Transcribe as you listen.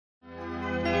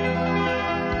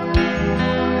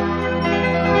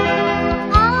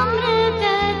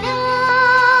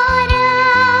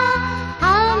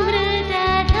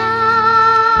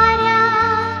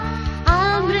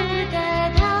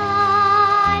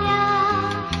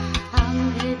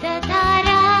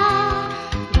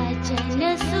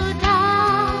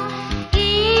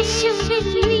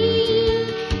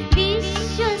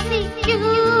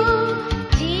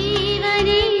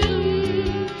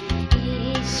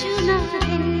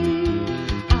യേശുനാഥൻ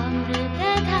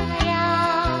അമൃതധാര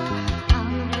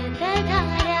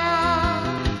അമൃതധാര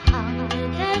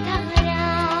അമൃതധാര.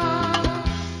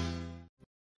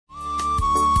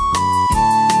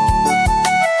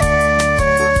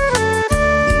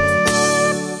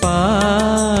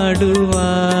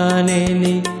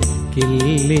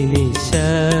 പാടുവാനെനിക്കില്ലിനി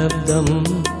ശബ്ദം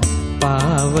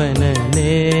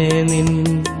പാവനനേ നിൻ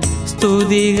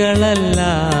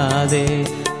സ്തുതികളല്ലാതെ.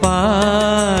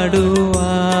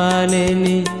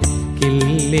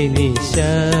 പാടുവാനെനിക്കില്ലിനി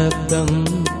ശബ്ദം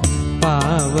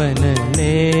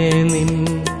പാവനനേ നിൻ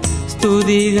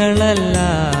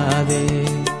സ്തുതികളല്ലാതെ.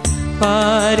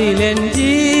 പാരിലൻ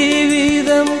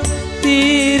ജീവിതം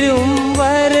തീരും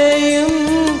വരെയും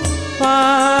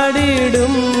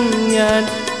പാടിടും ഞാൻ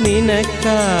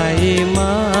നിനക്കായി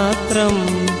മാത്രം.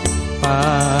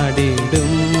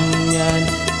 പാടിടും ഞാൻ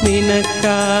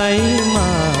നിനക്കായി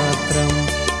മാത്രം.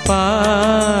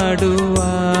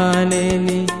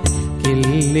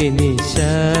 പാടുവാനെനിക്കില്ലിനി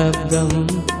ശബ്ദം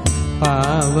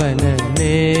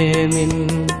പാവനനേ നിൻ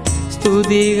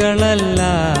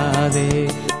സ്തുതികളല്ലാതെ.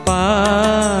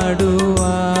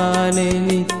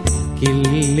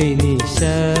 പാടുവാനെനിക്കില്ലിനി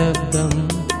ശബ്ദം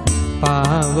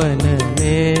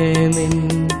പാവനനേ നിൻ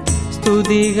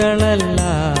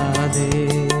സ്തുതികളല്ലാതെ.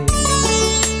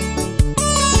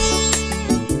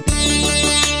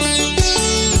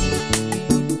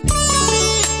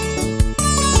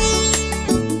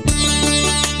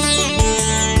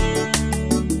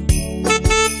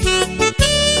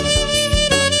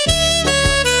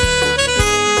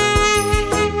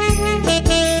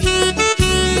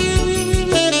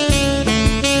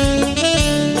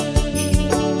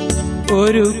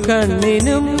 ഒരു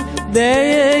കണ്ണിനും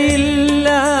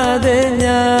ദയയില്ലാതെ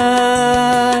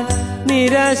ഞാൻ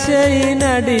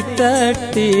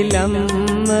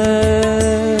നിരാശയിനടിത്തട്ടിലന്ന്.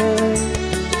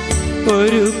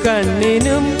 ഒരു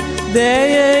കണ്ണിനും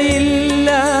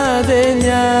ദയയില്ലാതെ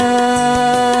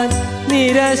ഞാൻ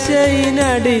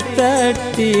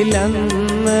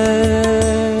നിരാശയിനടിത്തട്ടിലന്ന്.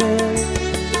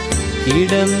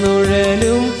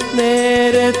 കിടന്നുഴലും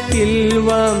നേരത്തിൽ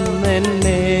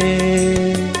വന്നെന്നെ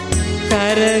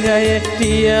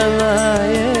കരകയറ്റിയ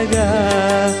നായക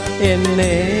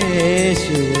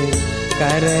എന്നേശുവേ,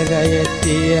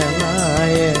 കരകയറ്റിയ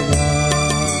നായക.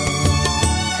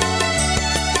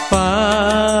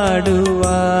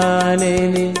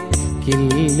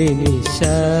 പാടുവാനെനിക്കില്ലിനി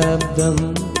ശബ്ദം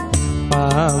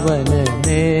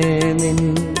പാവനനേ നിൻ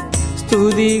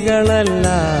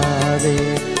സ്തുതികളല്ലാതെ.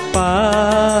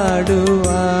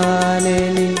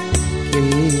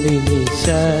 പാടുവാനെനിക്കില്ലിനി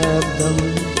ശബ്ദം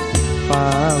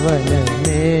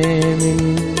പാവനനേ നിൻ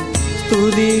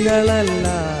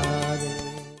സ്തുതികളല്ലാതെ.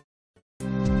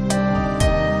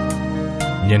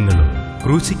 ഞങ്ങളും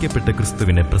ക്രൂശിക്കപ്പെട്ട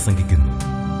ക്രിസ്തുവിനെ പ്രസംഗിക്കുന്നു.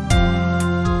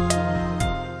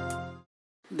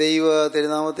 ദൈവ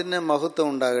തിരുനാമത്തിന് മഹത്വം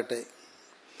ഉണ്ടാകട്ടെ.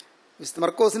 വിശുദ്ധ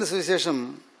മർക്കോസിൻ്റെ സുവിശേഷം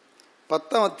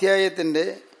 10-ാം അധ്യായത്തിൻ്റെ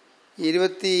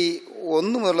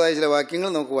 21 മുതലായ ചില വാക്യങ്ങൾ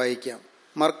നമുക്ക് വായിക്കാം.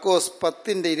 മർക്കോസ്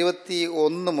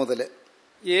 10:21 മുതൽ.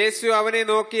 യേശു അവനെ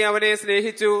നോക്കി അവനെ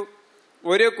സ്നേഹിച്ചു.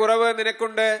 ഒരു കുറവ്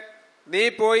നിനക്കുണ്ട്, നീ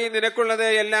പോയി നിനക്കുള്ളത്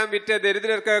എല്ലാം വിറ്റ്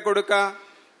ദരിദ്രർക്ക് കൊടുക്ക,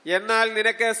 എന്നാൽ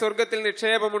നിനക്ക് സ്വർഗത്തിൽ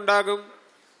നിക്ഷേപമുണ്ടാകും.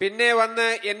 പിന്നെ വന്ന്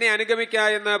എന്നെ അനുഗമിക്ക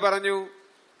എന്ന് പറഞ്ഞു.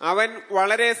 അവൻ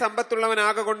വളരെ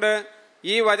സമ്പത്തുള്ളവനാകൊണ്ട്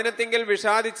ഈ വചനത്തിങ്കിൽ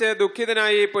വിഷാദിച്ച്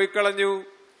ദുഃഖിതനായി പൊയ്ക്കളഞ്ഞു.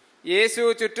 യേശു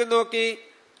ചുറ്റും നോക്കി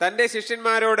തന്റെ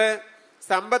ശിഷ്യന്മാരോട്,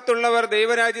 സമ്പത്തുള്ളവർ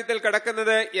ദൈവരാജ്യത്തിൽ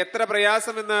കടക്കുന്നത് എത്ര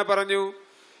പ്രയാസമെന്ന് പറഞ്ഞു.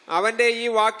 അവന്റെ ഈ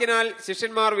വാക്കിനാൽ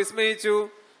ശിഷ്യന്മാർ വിസ്മയിച്ചു.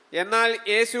 എന്നാൽ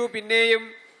യേശു പിന്നെയും,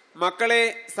 മക്കളെ,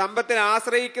 സമ്പത്തിൽ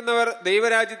ആശ്രയിക്കുന്നവർ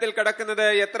ദൈവരാജ്യത്തിൽ കടക്കുന്നത്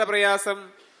എത്ര പ്രയാസം.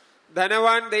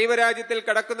 ധനവാൻ ദൈവരാജ്യത്തിൽ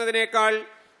കടക്കുന്നതിനേക്കാൾ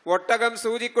ഒട്ടകം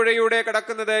സൂചിക്കുഴയുടെ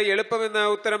കടക്കുന്നത് എളുപ്പമെന്ന്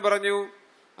ഉത്തരം പറഞ്ഞു.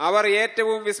 അവർ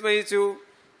ഏറ്റവും വിസ്മയിച്ചു.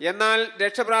 എന്നാൽ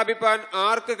രക്ഷപ്രാപിപ്പാൻ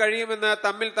ആർക്ക് കഴിയുമെന്ന്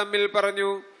തമ്മിൽ തമ്മിൽ പറഞ്ഞു.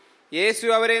 യേശു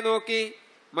അവരെ നോക്കി,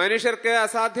 മനുഷ്യർക്ക്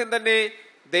അസാധ്യം തന്നെ,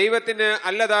 ദൈവത്തിന്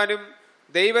അല്ലതാനും.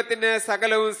 ദൈവത്തിന്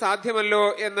സകലവും സാധ്യമല്ലോ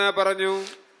എന്ന് പറഞ്ഞു.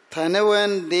 ധനവാൻ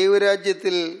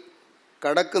ദൈവരാജ്യത്തിൽ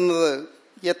കടക്കുന്നത്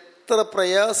എത്ര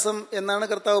പ്രയാസം എന്നാണ്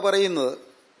കർത്താവ് പറയുന്നത്.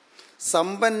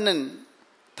 സമ്പന്നൻ,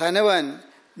 ധനവാൻ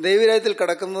ദൈവരാജ്യത്തിൽ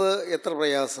കടക്കുന്നത് എത്ര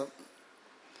പ്രയാസം.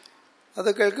 അത്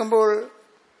കേൾക്കുമ്പോൾ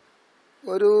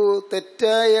ഒരു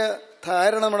തെറ്റായ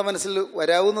ധാരണ നമ്മുടെ മനസ്സിൽ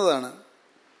വരാവുന്നതാണ്.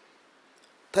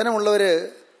 ധനമുള്ളവർ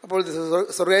അപ്പോൾ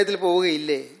സ്വർഗ്ഗരാജ്യത്തിൽ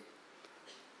പോവുകയില്ലേ?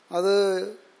 അത്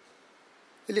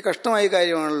വലിയ കഷ്ടമായ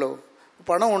കാര്യമാണല്ലോ.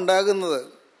 പണം ഉണ്ടാകുന്നത്,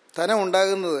 ധനം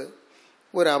ഉണ്ടാകുന്നത്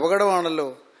ഒരു അപകടമാണല്ലോ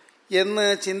എന്ന്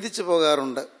ചിന്തിച്ചു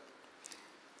പോകാറുണ്ട്.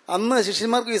 അന്ന്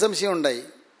ശിഷ്യന്മാർക്കും ഈ സംശയം ഉണ്ടായി.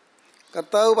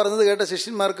 കർത്താവ് പറഞ്ഞത് കേട്ട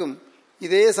ശിഷ്യന്മാർക്കും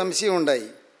ഇതേ സംശയം ഉണ്ടായി.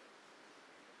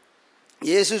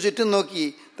 യേശു ചുറ്റും നോക്കി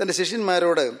തൻ്റെ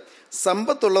ശിഷ്യന്മാരോട്,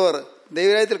 സമ്പത്തുള്ളവർ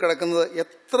ദൈവരാജ്യത്തിൽ കടക്കുന്നത്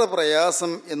എത്ര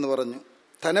പ്രയാസം എന്ന് പറഞ്ഞു.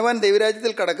 ധനവാൻ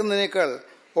ദൈവരാജ്യത്തിൽ കടക്കുന്നതിനേക്കാൾ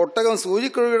ഒട്ടകം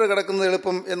സൂചിക്കുഴയിലൂടെ കടക്കുന്നത്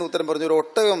എളുപ്പം എന്ന് ഉത്തരം പറഞ്ഞു. ഒരു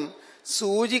ഒട്ടകം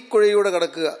സൂചിക്കുഴയിലൂടെ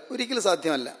കടക്കുക ഒരിക്കലും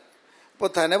സാധ്യമല്ല. അപ്പോൾ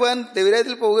ധനവാൻ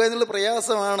ദൈവരാജ്യത്തിൽ പോവുക എന്നുള്ള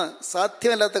പ്രയാസമാണ്,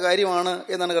 സാധ്യമല്ലാത്ത കാര്യമാണ്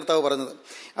എന്നാണ് കർത്താവ് പറഞ്ഞത്.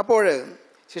 അപ്പോൾ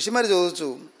ശിഷ്യന്മാർ ചോദിച്ചു.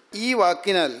 ഈ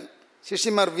വാക്കിനാൽ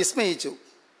ശിഷ്യന്മാർ വിസ്മയിച്ചു.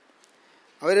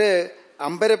 അവർ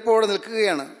അമ്പരപ്പോടെ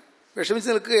നിൽക്കുകയാണ്, വിഷമിച്ച്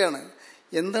നിൽക്കുകയാണ്.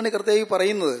 എന്താണ് കർത്താവ്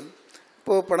പറയുന്നത്?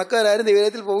 ഇപ്പോൾ പണക്കാരും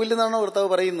ദൈവരാജ്യത്തിൽ പോകില്ലെന്നാണോ കർത്താവ്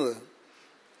പറയുന്നത്?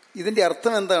 ഇതിൻ്റെ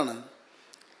അർത്ഥം എന്താണ്?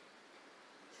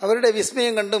 അവരുടെ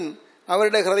വിസ്മയം കണ്ടും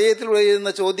അവരുടെ ഹൃദയത്തിൽ ഉയരുന്ന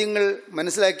ചോദ്യങ്ങൾ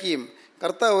മനസ്സിലാക്കിയും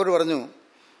കർത്താവ് അവരോട് പറഞ്ഞു,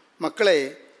 മക്കളെ,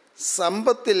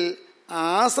 സമ്പത്തിൽ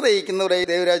ആശ്രയിക്കുന്നവരെ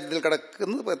ദൈവരാജ്യത്തിൽ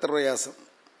കടക്കുന്നത് എത്ര പ്രയാസം.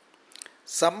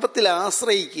 സമ്പത്തിൽ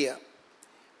ആശ്രയിക്കുക,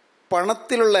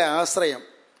 പണത്തിലുള്ള ആശ്രയം.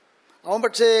 അവൻ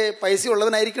പക്ഷേ പൈസ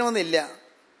ഉള്ളവനായിരിക്കണമെന്നില്ല,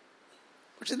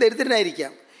 പക്ഷെ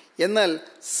ദരിദ്രനായിരിക്കാം. എന്നാൽ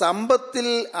സമ്പത്തിൽ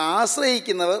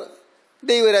ആശ്രയിക്കുന്നവർ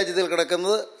ദൈവരാജ്യത്തിൽ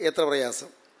കിടക്കുന്നത് എത്ര പ്രയാസം.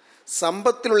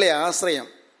 സമ്പത്തിലുള്ള ആശ്രയം,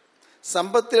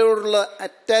 സമ്പത്തിനോടുള്ള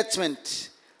അറ്റാച്ച്മെൻറ്റ്,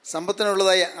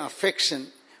 സമ്പത്തിനുള്ളതായ അഫെക്ഷൻ,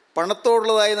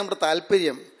 പണത്തോടുള്ളതായ നമ്മുടെ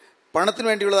താല്പര്യം, പണത്തിന്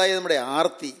വേണ്ടിയുള്ളതായ നമ്മുടെ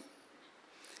ആർത്തി,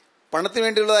 പണത്തിന്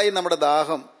വേണ്ടിയുള്ളതായ നമ്മുടെ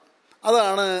ദാഹം,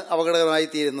 അതാണ് അപകടകരമായി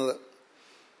തീരുന്നത്.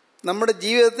 നമ്മുടെ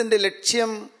ജീവിതത്തിൻ്റെ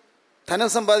ലക്ഷ്യം ധനം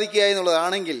സമ്പാദിക്കുക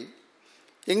എന്നുള്ളതാണെങ്കിൽ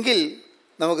എങ്കിൽ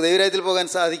നമുക്ക് ദൈവരാജ്യത്തിൽ പോകാൻ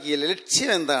സാധിക്കുകയില്ല. ലക്ഷ്യം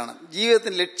എന്താണ്?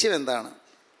 ജീവിതത്തിൻ്റെ ലക്ഷ്യം എന്താണ്?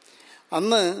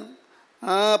 അന്ന്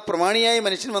ആ പ്രമാണിയായ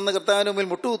മനുഷ്യൻ വന്ന് കർത്താവിന് മുമ്പിൽ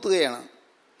മുട്ടുകുത്തുകയാണ്.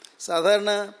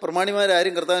 സാധാരണ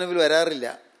പ്രമാണിമാരാരും കർത്താവിന് മുമ്പിൽ വരാറില്ല.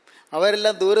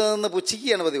 അവരെല്ലാം ദൂരെ നിന്ന്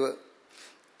പുച്ഛിക്കുകയാണ് പതിവ്.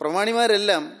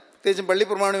 പ്രമാണിമാരെല്ലാം, പ്രത്യേകിച്ചും പള്ളി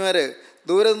പ്രമാണിമാർ,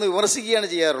 ദൂരെ നിന്ന് വിമർശിക്കുകയാണ്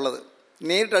ചെയ്യാറുള്ളത്.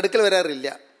 നേരിട്ട് അടുക്കൽ വരാറില്ല.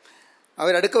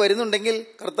 അവരടുക്ക വരുന്നുണ്ടെങ്കിൽ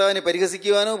കർത്താവിനെ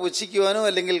പരിഹസിക്കുവാനോ പുച്ഛിക്കുവാനോ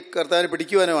അല്ലെങ്കിൽ കർത്താവിനെ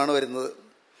പിടിക്കുവാനോ ആണ് വരുന്നത്.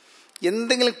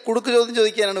 എന്തെങ്കിലും കുടുക്ക് ചോദ്യം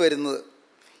ചോദിക്കാനാണ് വരുന്നത്.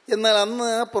 എന്നാൽ അന്ന്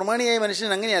ആ പ്രമാണിയായ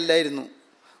മനുഷ്യൻ അങ്ങനെയല്ലായിരുന്നു.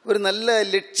 ഒരു നല്ല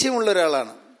ലക്ഷ്യമുള്ള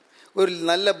ഒരാളാണ്, ഒരു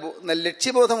നല്ല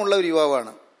ലക്ഷ്യബോധമുള്ള ഒരു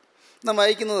യുവാവാണ്. നാം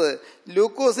വായിക്കുന്നത്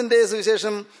ലൂക്കോസിൻ്റെ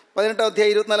സുവിശേഷം 18-ാം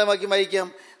അധ്യായം 24-ാം വാക്യം വായിക്കാം.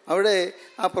 അവിടെ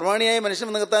ആ പ്രമാണിയായ മനുഷ്യൻ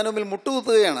വന്ന് കർത്താവിന് മുമ്പിൽ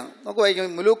മുട്ടുകുത്തുകയാണ്. നമുക്ക്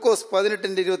വായിക്കാം ലൂക്കോസ്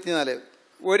 18:24.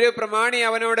 ഒരു പ്രമാണി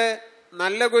അവനോട്,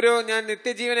 നല്ല ഗുരു, ഞാൻ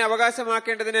നിത്യജീവനെ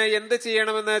അവകാശമാക്കേണ്ടതിന് എന്ത്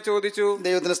ചെയ്യണമെന്ന് ചോദിച്ചു.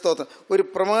 ദൈവത്തിന് സ്തോത്രം. ഒരു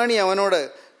പ്രമാണി അവനോട്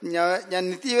ഞാൻ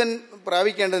നിത്യജീവൻ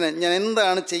പ്രാപിക്കേണ്ടതിന് ഞാൻ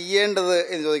എന്താണ് ചെയ്യേണ്ടത്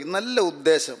എന്ന് ചോദിക്കും. നല്ല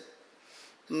ഉദ്ദേശം,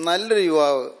 നല്ലൊരു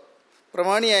യുവാവ്,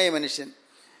 പ്രമാണിയായ മനുഷ്യൻ.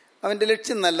 അവൻ്റെ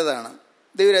ലക്ഷ്യം നല്ലതാണ്.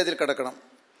 ദൈവരാജ്യത്തിൽ കടക്കണം,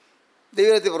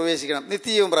 ദൈവരാജ്യത്തിൽ പ്രവേശിക്കണം,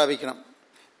 നിത്യജീവൻ പ്രാപിക്കണം.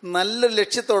 നല്ലൊരു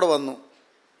ലക്ഷ്യത്തോടെ വന്നു.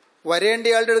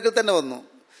 വരേണ്ടയാളുടെ അടുക്കൽ തന്നെ വന്നു.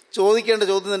 ചോദിക്കേണ്ട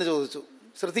ചോദ്യം തന്നെ ചോദിച്ചു.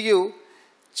 ശ്രദ്ധിക്കൂ,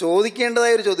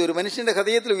 ചോദിക്കേണ്ടതായ ഒരു ചോദ്യം, ഒരു മനുഷ്യൻ്റെ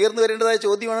ഹൃദയത്തിൽ ഉയർന്നു വരേണ്ടതായ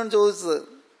ചോദ്യമാണ് ചോദിച്ചത്.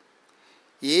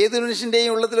 ഏതൊരു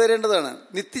മനുഷ്യൻ്റെയും ഉള്ളത്തിൽ വരേണ്ടതാണ്.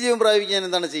 നിത്യജീവൻ പ്രാപിക്കാൻ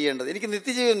എന്താണ് ചെയ്യേണ്ടത്? എനിക്ക്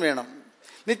നിത്യജീവൻ വേണം,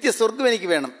 നിത്യസ്വർഗം എനിക്ക്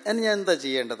വേണം, അതിന് ഞാൻ എന്താ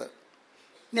ചെയ്യേണ്ടത്?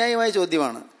 ന്യായമായ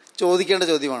ചോദ്യമാണ്, ചോദിക്കേണ്ട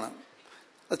ചോദ്യമാണ്.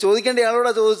 അത് ചോദിക്കേണ്ട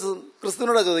ആളോടാണ് ചോദിച്ചത്,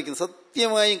 ക്രിസ്തുവിനോടാണ് ചോദിക്കുന്നത്.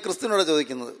 സത്യമായും ക്രിസ്തുവിനോടാണ്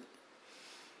ചോദിക്കുന്നത്.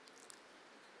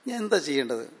 ഞാൻ എന്താ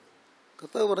ചെയ്യേണ്ടത്?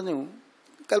 കർത്താവ് പറഞ്ഞു,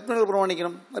 കൽപ്പനകൾ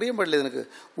പ്രമാണിക്കണം. അറിയാൻ പാടില്ലേ നിനക്ക്?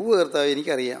 കർത്താവ്,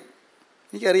 എനിക്കറിയാം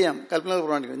കൽപ്പനകൾ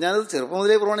പ്രമാണിക്കണം. ഞാനത് ചെറുപ്പം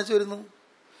മുതലേ പ്രമാണിച്ചു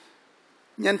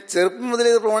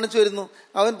വരുന്നു.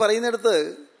 അവൻ പറയുന്നിടത്ത്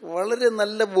വളരെ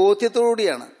നല്ല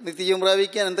ബോധ്യത്തോടുകൂടിയാണ്. നിത്യജീവൻ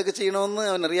പ്രാപിക്കാൻ എന്തൊക്കെ ചെയ്യണമെന്ന്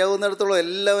അവൻ അറിയാവുന്നിടത്തോളം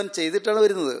എല്ലാം അവൻ ചെയ്തിട്ടാണ്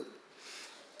വരുന്നത്.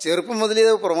 ചെറുപ്പം മുതലേ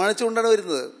പ്രമാണിച്ചുകൊണ്ടാണ്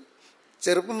വരുന്നത്.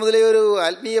 ചെറുപ്പം മുതലേ ഒരു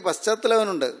ആത്മീയ പശ്ചാത്തലം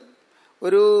അവനുണ്ട്.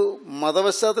 ഒരു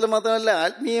മതപശ്ചാത്തലം മാത്രമല്ല,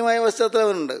 ആത്മീയമായ പശ്ചാത്തലം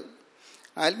അവനുണ്ട്.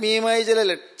 ആത്മീയമായ ചില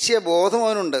ലക്ഷ്യബോധം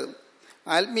അവനുണ്ട്.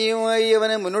 ആത്മീയമായി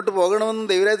അവനെ മുന്നോട്ട് പോകണമെന്നും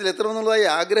ദൈവരാജ്യത്തിൽ എത്തണമെന്നുള്ളതായി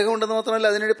ആഗ്രഹമുണ്ടെന്ന് മാത്രമല്ല,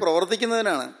 അതിനുവേണ്ടി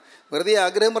പ്രവർത്തിക്കുന്നവനാണ്. വെറുതെ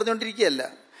ആഗ്രഹം പറഞ്ഞുകൊണ്ടിരിക്കുകയല്ല.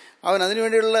 അവൻ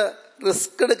അതിനുവേണ്ടിയുള്ള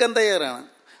റിസ്ക് എടുക്കാൻ തയ്യാറാണ്,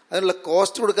 അതിനുള്ള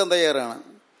കോസ്റ്റ് കൊടുക്കാൻ തയ്യാറാണ്.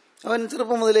 അവൻ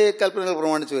ചെറുപ്പം മുതലേ കൽപ്പനകൾ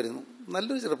പ്രമാണിച്ചു വരുന്നു.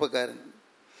 നല്ലൊരു ചെറുപ്പക്കാരൻ,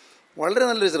 വളരെ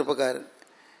നല്ലൊരു ചെറുപ്പക്കാരൻ.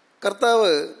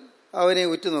 കർത്താവ് അവനെ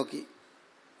ഉറ്റുനോക്കി.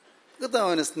 കർത്താവ്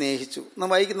അവനെ സ്നേഹിച്ചു. നാം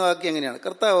വായിക്കുന്ന വാക്യം എങ്ങനെയാണ്?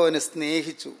 കർത്താവ് അവനെ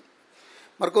സ്നേഹിച്ചു.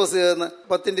 മർക്കോസ്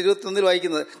 10:21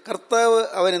 വായിക്കുന്നത്, കർത്താവ്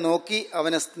അവനെ നോക്കി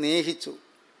അവനെ സ്നേഹിച്ചു.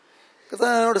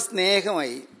 കർത്താവ് അവനോട്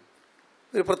സ്നേഹമായി,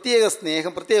 ഒരു പ്രത്യേക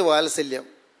സ്നേഹം, പ്രത്യേക വാത്സല്യം.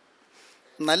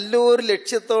 നല്ലൊരു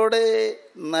ലക്ഷ്യത്തോടെ,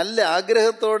 നല്ല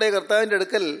ആഗ്രഹത്തോടെ കർത്താവിൻ്റെ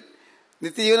അടുക്കൽ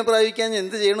നിത്യജീവനം പ്രാപിക്കാൻ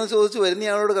എന്ത് ചെയ്യണമെന്ന് ചോദിച്ചു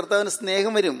വരുന്നയാളോട് കർത്താവിന്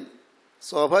സ്നേഹം വരും.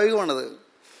 സ്വാഭാവികമാണത്.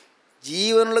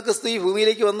 ജീവനുള്ള ക്രിസ്തു ഈ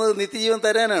ഭൂമിയിലേക്ക് വന്നത് നിത്യജീവൻ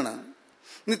തരാനാണ്.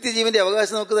 നിത്യജീവൻ്റെ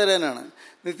അവകാശം നമുക്ക് തരാനാണ്.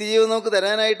 നിത്യജീവൻ നമുക്ക്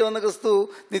തരാനായിട്ട് വന്ന ക്രിസ്തു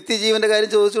നിത്യജീവൻ്റെ കാര്യം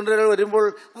ചോദിച്ചുകൊണ്ട് ഒരാൾ വരുമ്പോൾ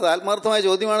അത് ആത്മാർത്ഥമായ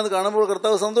ചോദ്യമാണെന്ന് കാണുമ്പോൾ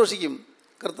കർത്താവ് സന്തോഷിക്കും.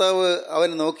 കർത്താവ്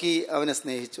അവനെ നോക്കി അവനെ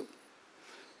സ്നേഹിച്ചു.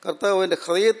 കർത്താവ് അവൻ്റെ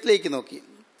ഹൃദയത്തിലേക്ക് നോക്കി,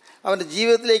 അവൻ്റെ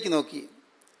ജീവിതത്തിലേക്ക് നോക്കി,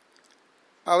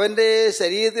 അവൻ്റെ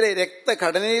ശരീരത്തിലെ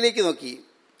രക്തഘടനയിലേക്ക് നോക്കി,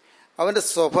 അവൻ്റെ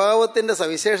സ്വഭാവത്തിൻ്റെ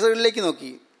സവിശേഷതകളിലേക്ക്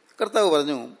നോക്കി. കർത്താവ്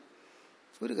പറഞ്ഞു,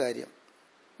 ഒരു കാര്യം,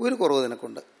 ഒരു കുറവ്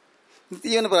നിനക്കുണ്ട്.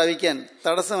 നിത്യജീവൻ പ്രാപിക്കാൻ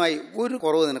തടസ്സമായി ഒരു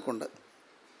കുറവ് നിനക്കുണ്ട്.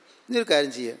 നീ ഒരു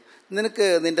കാര്യം ചെയ്യുക, നിനക്ക്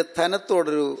നിൻ്റെ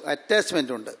ധനത്തോടൊരു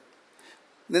അറ്റാച്ച്മെൻ്റ് ഉണ്ട്,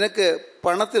 നിനക്ക്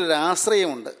പണത്തിലൊരു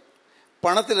ആശ്രയമുണ്ട്,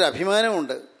 പണത്തിലൊരു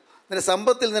അഭിമാനമുണ്ട്, നിന്റെ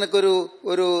സമ്പത്തിൽ നിനക്കൊരു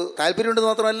ഒരു താല്പര്യമുണ്ടെന്ന്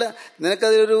മാത്രമല്ല,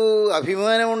 നിനക്കതിലൊരു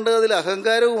അഭിമാനമുണ്ട്, അതിൽ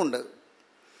അഹങ്കാരവുമുണ്ട്.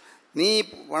 നീ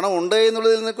പണം ഉണ്ട്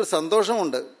എന്നുള്ളതിൽ നിനക്കൊരു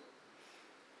സന്തോഷമുണ്ട്.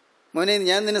 മോനെ,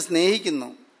 ഞാൻ നിന്നെ സ്നേഹിക്കുന്നു.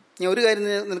 ഞാൻ ഒരു കാര്യം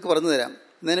നിനക്ക് പറഞ്ഞു തരാം,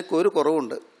 നിനക്കൊരു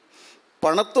കുറവുണ്ട്.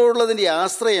 പണത്തോടുള്ളതിൻ്റെ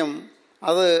ആശ്രയം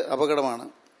അത് അപകടമാണ്.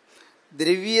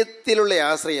 ദ്രവ്യത്തിലുള്ള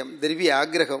ആശ്രയം,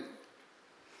 ദ്രവ്യാഗ്രഹം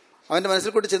അവൻ്റെ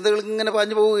മനസ്സിൽ കൂടി ചിന്തകൾ ഇങ്ങനെ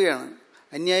പാഞ്ഞു പോവുകയാണ്.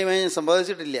 അന്യായമായി ഞാൻ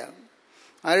സമ്പാദിച്ചിട്ടില്ല,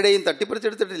 ആരുടെയും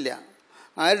തട്ടിപ്പറിച്ചെടുത്തിട്ടില്ല,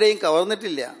 ആരുടെയും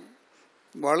കവർന്നിട്ടില്ല,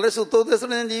 വളരെ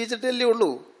ശുദ്ധോദ്ദേശത്തോടെ ഞാൻ ജീവിച്ചിട്ടല്ലേ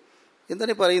ഉള്ളൂ.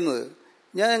 എന്താണ് ഈ പറയുന്നത്?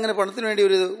 ഞാൻ അങ്ങനെ പണത്തിന് വേണ്ടി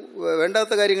ഒരു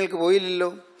വേണ്ടാത്ത കാര്യങ്ങൾക്ക് പോയില്ലല്ലോ,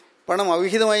 പണം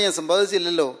അവിഹിതമായി ഞാൻ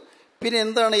സമ്പാദിച്ചില്ലല്ലോ, പിന്നെ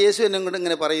എന്താണ് യേശു എന്നെ കൊണ്ട്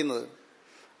ഇങ്ങനെ പറയുന്നത്?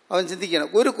 അവൻ ചിന്തിക്കണം,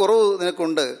 ഒരു കുറവ്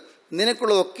നിനക്കുണ്ട്,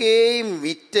 നിനക്കുള്ളതൊക്കെയും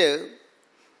വിറ്റ്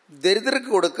ദരിദ്രർക്ക്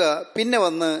കൊടുക്കുക, പിന്നെ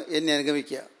വന്ന് എന്നെ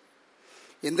അനുഗമിക്കുക.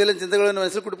 എന്തെല്ലാം ചിന്തകൾ എൻ്റെ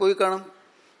മനസ്സിൽ കൂടി പോയി കാണും.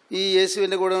 ഈ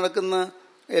യേശുവിൻ്റെ കൂടെ നടക്കുന്ന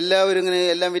എല്ലാവരും ഇങ്ങനെ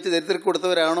എല്ലാം വിറ്റ് ദരിദ്രർക്ക്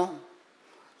കൊടുത്തവരാണോ?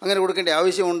 അങ്ങനെ കൊടുക്കേണ്ട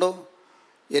ആവശ്യമുണ്ടോ?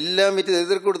 എല്ലാം വിറ്റ്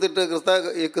ദരിദ്രർക്ക് കൊടുത്തിട്ട്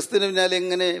ക്രിസ്തുവിന് പിന്നാലെ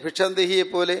ഇങ്ങനെ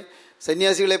ഭിക്ഷാന്തേഹിയെപ്പോലെ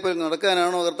സന്യാസികളെപ്പോലെ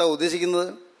നടക്കാനാണോ കർത്താവ് ഉദ്ദേശിക്കുന്നത്?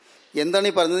 എന്താണ്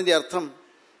ഈ പറഞ്ഞതിൻ്റെ അർത്ഥം?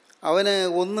 അവന്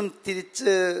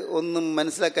ഒന്നും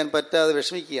മനസ്സിലാക്കാൻ പറ്റാതെ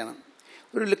വിഷമിക്കുകയാണ്.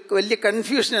 ഒരു വലിയ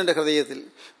കൺഫ്യൂഷൻ എൻ്റെ ഹൃദയത്തിൽ,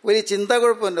 വലിയ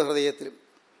ചിന്താകുഴപ്പം എൻ്റെ ഹൃദയത്തിലും.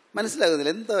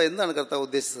 മനസ്സിലാകുന്നില്ല എന്താണ് കർത്താവ്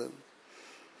ഉദ്ദേശിച്ചത്.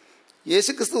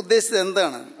 യേശു ക്രിസ്തു ഉദ്ദേശിച്ചത്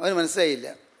എന്താണ് അവന് മനസ്സിലായില്ല.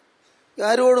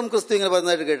 ആരോടും ക്രിസ്തു ഇങ്ങനെ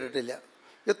പറഞ്ഞതായിട്ട് കേട്ടിട്ടില്ല.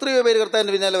 എത്രയോ പേര്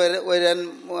കർത്താവിൻ്റെ പിന്നാലെ വരാൻ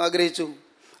ആഗ്രഹിച്ചു.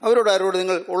 ആരോട്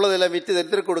നിങ്ങൾ ഉള്ളതെല്ലാം വിറ്റ്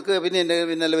ദരിദ്രർക്ക് കൊടുക്കുക, പിന്നെ എൻ്റെ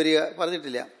പിന്നാലെ വരിക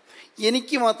പറഞ്ഞിട്ടില്ല.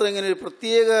 എനിക്ക് മാത്രം ഇങ്ങനെ ഒരു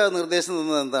പ്രത്യേക നിർദ്ദേശം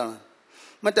തന്നത് എന്താണ്?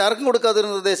 മറ്റാർക്കും കൊടുക്കാത്തൊരു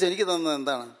നിർദ്ദേശം എനിക്ക് തന്നത്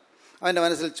എന്താണ്? അവൻ്റെ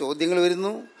മനസ്സിൽ ചോദ്യങ്ങൾ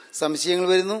വരുന്നു, സംശയങ്ങൾ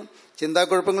വരുന്നു,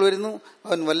 ചിന്താക്കുഴപ്പങ്ങൾ വരുന്നു.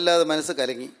 അവൻ വല്ലാതെ മനസ്സ്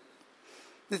കലങ്ങി.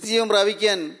 നിത്യജീവൻ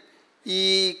പ്രാപിക്കാൻ ഈ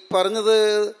പറഞ്ഞത്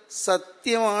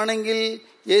സത്യമാണെങ്കിൽ,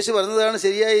 യേശു പറഞ്ഞതാണ്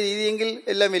ശരിയായ രീതിയെങ്കിൽ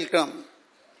എല്ലാം വിൽക്കണം,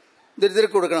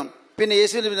 ദരിദ്രർക്ക് കൊടുക്കണം, പിന്നെ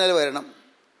യേശുവിൻ്റെ പിന്നാലെ വരണം.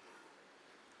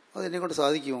 അതെന്നെക്കൊണ്ട്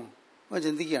സാധിക്കുമോ? അവൻ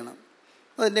ചിന്തിക്കുകയാണ്,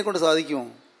 അതെന്നെക്കൊണ്ട് സാധിക്കുമോ?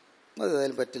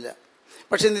 അതേതായാലും പറ്റില്ല.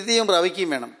 പക്ഷേ നിത്യജീവൻ പ്രാപിക്കുകയും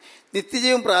വേണം.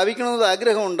 നിത്യജീവൻ പ്രാപിക്കണമെന്നത്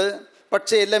ആഗ്രഹമുണ്ട്,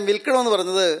 പക്ഷേ എല്ലാം വിൽക്കണമെന്ന്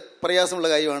പറഞ്ഞത് പ്രയാസമുള്ള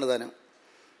കാര്യമാണ് താനും.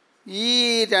 ഈ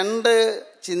രണ്ട്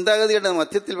ചിന്താഗതികളുടെ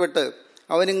മധ്യത്തിൽപ്പെട്ട്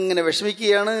അവനിങ്ങനെ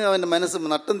വിഷമിക്കുകയാണ്. അവൻ്റെ മനസ്സ്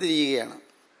നട്ടം തിരിയുകയാണ്.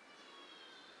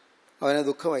 അവന്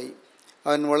ദുഃഖമായി.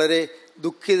 അവൻ വളരെ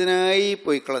ദുഃഖിതനായി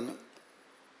പോയി കളഞ്ഞു.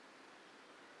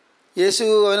 യേശു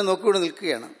അവനെ നോക്കിക്കൊണ്ട്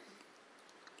നിൽക്കുകയാണ്.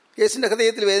 യേശുവിൻ്റെ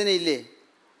ഹൃദയത്തിൽ വേദനയില്ലേ?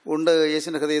 ഉണ്ട്,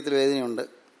 യേശുവിൻ്റെ ഹൃദയത്തിൽ വേദനയുണ്ട്.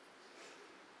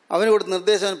 അവന് കൊടുത്ത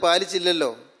നിർദ്ദേശം അവൻ പാലിച്ചില്ലല്ലോ.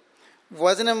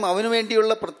 വചനം അവന്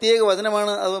വേണ്ടിയുള്ള പ്രത്യേക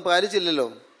വചനമാണ്, അത് പാലിച്ചില്ലല്ലോ.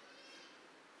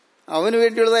 അവന്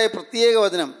വേണ്ടിയുള്ളതായ പ്രത്യേക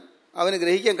വചനം അവന്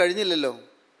ഗ്രഹിക്കാൻ കഴിഞ്ഞില്ലല്ലോ.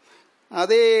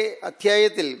 അതേ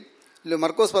അധ്യായത്തിൽ,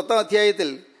 മർക്കോസ് 10-ാം അധ്യായത്തിൽ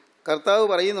കർത്താവ്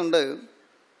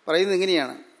പറയുന്നത്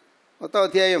ഇങ്ങനെയാണ്. 10-ാം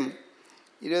അധ്യായം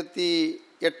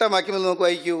 28-ാം വാക്യം നമുക്ക്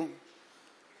വായിക്കൂ.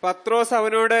 പത്രോസ്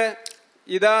അവനോട്,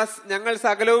 ഇതാ ഞങ്ങൾ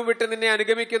സകലവും വിട്ട് നിന്നെ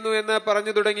അനുഗമിക്കുന്നു എന്ന്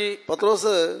പറഞ്ഞു തുടങ്ങി.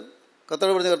 പത്രോസ്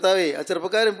കർത്താവ് പറഞ്ഞു, കർത്താവേ, ആ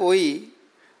ചെറുപ്പക്കാരൻ പോയി,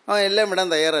 അവൻ എല്ലാം വിടാൻ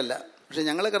തയ്യാറല്ല. പക്ഷെ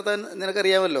ഞങ്ങളെ കർത്താവ്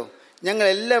നിനക്കറിയാമല്ലോ,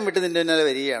 ഞങ്ങളെല്ലാം വിട്ട് നിൻ്റെ പിന്നാലെ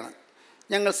വരികയാണ്.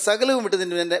 ഞങ്ങൾ സകലവും വിട്ട്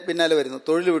നിൻ്റെ പിന്നാലെ വരുന്നു.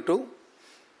 തൊഴിൽ വിട്ടു,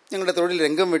 ഞങ്ങളുടെ തൊഴിൽ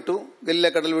രംഗം വിട്ടു, ഗലീല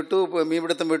കടൽ വിട്ടു,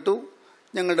 മീൻപിടുത്തം വിട്ടു,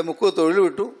 ഞങ്ങളുടെ മുക്കുവ തൊഴിൽ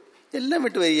വിട്ടു, എല്ലാം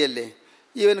വിട്ട് വരികയല്ലേ.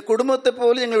 ഈവൻ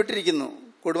കുടുംബത്തെപ്പോലെ ഞങ്ങൾ വിട്ടിരിക്കുന്നു.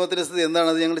 കുടുംബത്തിൻ്റെ സ്ഥിതി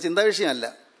എന്താണത് ഞങ്ങളുടെ ചിന്താ വിഷയമല്ല.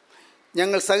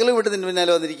 ഞങ്ങൾ സകലം വിട്ട് നിൻ്റെ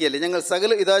പിന്നാലെ വന്നിരിക്കുകയല്ലേ. ഞങ്ങൾ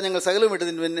സകലം വിട്ട്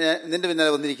നിൻ്റെ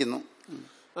പിന്നാലെ വന്നിരിക്കുന്നു.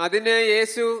 അതിന്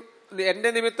യേശു, എന്റെ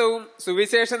നിമിത്തവും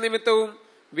സുവിശേഷ നിമിത്തവും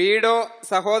വീടോ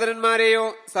സഹോദരന്മാരെയോ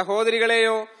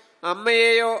സഹോദരികളെയോ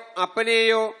അമ്മയെയോ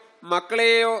അപ്പനെയോ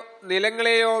മക്കളെയോ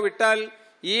നിലങ്ങളെയോ വിട്ടാൽ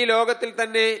ഈ ലോകത്തിൽ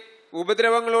തന്നെ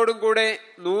ഉപദ്രവങ്ങളോടും കൂടെ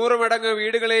 100 മടങ്ങ്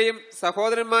വീടുകളെയും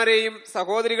സഹോദരന്മാരെയും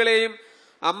സഹോദരികളെയും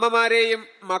അമ്മമാരെയും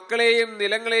മക്കളെയും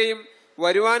നിലങ്ങളെയും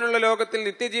വരുവാനുള്ള ലോകത്തിൽ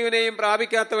നിത്യജീവനെയും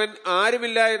പ്രാപിക്കാത്തവൻ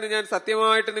ആരുമില്ല എന്ന് ഞാൻ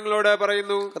സത്യമായിട്ട് നിങ്ങളോട്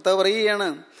പറയുന്നു. കർത്താവ് പറയുകയാണ്,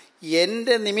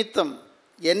 എൻ്റെ നിമിത്തം,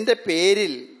 എൻ്റെ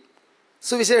പേരിൽ,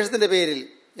 സുവിശേഷത്തിൻ്റെ പേരിൽ,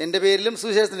 എൻ്റെ പേരിലും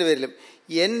സുവിശേഷത്തിൻ്റെ പേരിലും,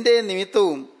 എൻ്റെ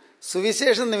നിമിത്തവും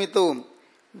സുവിശേഷ നിമിത്തവും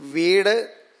വീട്,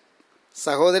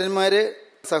 സഹോദരന്മാർ,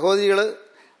 സഹോദരികൾ,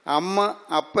 അമ്മ,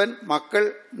 അപ്പൻ, മക്കൾ,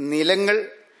 നിലങ്ങൾ,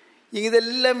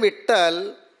 ഇതെല്ലാം വിട്ടാൽ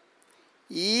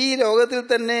ഈ ലോകത്തിൽ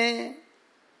തന്നെ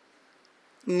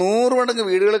 100 മടങ്ങ്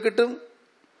വീടുകളെ കിട്ടും,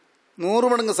 100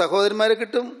 മടങ്ങ് സഹോദരന്മാരെ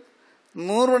കിട്ടും,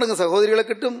 100 മടങ്ങ് സഹോദരികളെ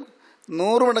കിട്ടും,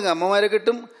 100 മടങ്ങ് അമ്മമാരെ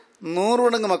കിട്ടും, 100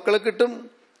 മടങ്ങ് മക്കളെ കിട്ടും,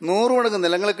 100 മടങ്ങ്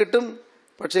നിലങ്ങളെ കിട്ടും.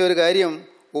 പക്ഷേ ഒരു കാര്യം,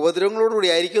 ഉപദ്രവങ്ങളോടുകൂടി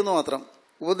ആയിരിക്കുമെന്ന് മാത്രം.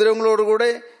 ഉപദ്രവങ്ങളോടുകൂടെ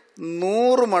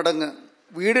 100 മടങ്ങ്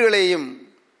വീടുകളെയും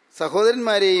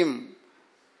സഹോദരന്മാരെയും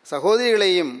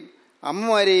സഹോദരികളെയും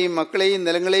അമ്മമാരെയും മക്കളെയും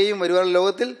നിലങ്ങളെയും വരുവാനുള്ള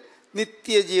ലോകത്തിൽ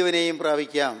നിത്യജീവനെയും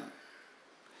പ്രാപിക്കാം.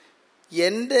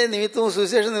 എൻ്റെ നിമിത്തവും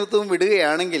സുവിശേഷ നിമിത്തവും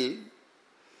വിടുകയാണെങ്കിൽ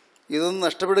ഇതൊന്നും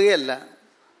നഷ്ടപ്പെടുകയല്ല,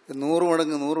 100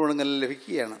 മടങ്ങെല്ലാം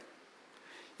ലഭിക്കുകയാണ്.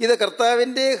 ഇത്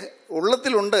കർത്താവിൻ്റെ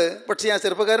ഉള്ളത്തിലുണ്ട്. പക്ഷേ ഞാൻ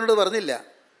ചെറുപ്പക്കാരനോട് പറഞ്ഞില്ല.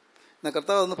 എന്നാൽ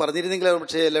കർത്താവ് ഒന്ന് പറഞ്ഞിരുന്നെങ്കിൽ അവർ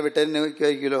പക്ഷേ എല്ലാം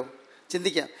വിട്ടായിരിക്കുമല്ലോ.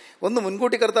 ചിന്തിക്കാം, ഒന്ന്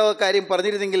മുൻകൂട്ടി കർത്താവ് കാര്യം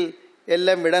പറഞ്ഞിരുന്നെങ്കിൽ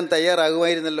എല്ലാം വിടാൻ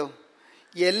തയ്യാറാകുമായിരുന്നല്ലോ,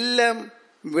 എല്ലാം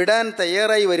വിടാൻ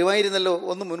തയ്യാറായി വരുമായിരുന്നല്ലോ,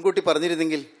 ഒന്ന് മുൻകൂട്ടി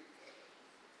പറഞ്ഞിരുന്നെങ്കിൽ.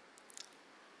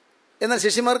 എന്നാൽ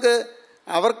ശിഷ്യന്മാർക്ക്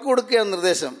അവർക്ക് കൊടുക്കുകയാണ്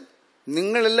നിർദ്ദേശം,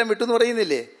 നിങ്ങളെല്ലാം വിട്ടെന്ന്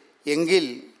പറയുന്നില്ലേ, എങ്കിൽ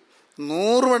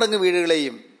 100 മടങ്ങ്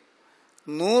വീടുകളെയും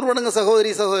 100 മടങ്ങ്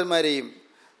സഹോദരീ സഹോദരന്മാരെയും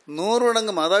 100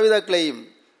 മടങ്ങ് മാതാപിതാക്കളെയും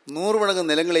 100 മടങ്ങ്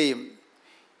നിലങ്ങളെയും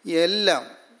എല്ലാം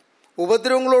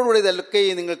ഉപദ്രവങ്ങളോടുകൂടി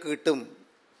ഇതൊക്കെയും നിങ്ങൾക്ക് കിട്ടും.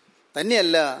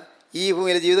 തന്നെയല്ല, ഈ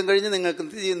ഭൂമിയിലെ ജീവിതം കഴിഞ്ഞ് നിങ്ങൾക്ക്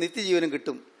നിത്യജീവനം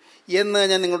കിട്ടും എന്ന്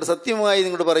ഞാൻ നിങ്ങളോട് സത്യമായി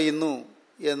നിങ്ങളോട് പറയുന്നു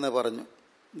എന്ന് പറഞ്ഞു.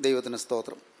 ദൈവത്തിന്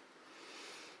സ്തോത്രം,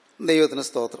 ദൈവത്തിന്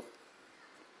സ്തോത്രം.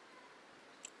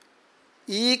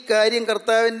 ഈ കാര്യം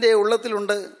കർത്താവിൻ്റെ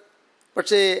ഉള്ളത്തിലുണ്ട്.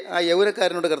 പക്ഷേ ആ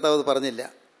യൗവനക്കാരനോട് കർത്താവ് അത് പറഞ്ഞില്ല.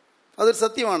 അതൊരു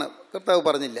സത്യമാണ്, കർത്താവ്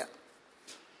പറഞ്ഞില്ല.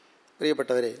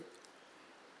 പ്രിയപ്പെട്ടവരെ,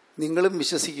 നിങ്ങളും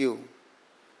വിശ്വസിക്കൂ,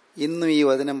 ഇന്നും ഈ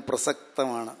വചനം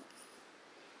പ്രസക്തമാണ്.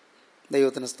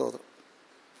 ദൈവത്തിന് സ്തോത്രം.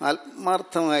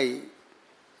 ആത്മാർത്ഥമായി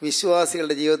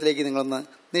വിശ്വാസികളുടെ ജീവിതത്തിലേക്ക് നിങ്ങളൊന്ന്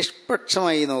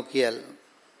നിഷ്പക്ഷമായി നോക്കിയാൽ,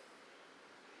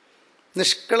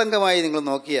 നിഷ്കളങ്കമായി നിങ്ങൾ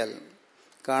നോക്കിയാൽ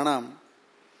കാണാം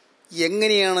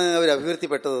എങ്ങനെയാണ് അവർ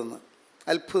അഭിവൃദ്ധിപ്പെട്ടതെന്ന്.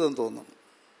 അത്ഭുതം തോന്നും.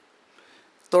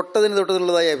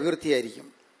 തൊട്ടതിനുള്ളതായ അഭിവൃദ്ധിയായിരിക്കും.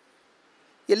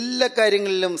 എല്ലാ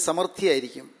കാര്യങ്ങളിലും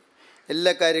സമൃദ്ധിയായിരിക്കും.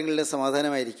 എല്ലാ കാര്യങ്ങളിലും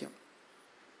സമാധാനമായിരിക്കും.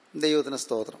 ദൈവത്തിന്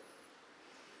സ്തോത്രം.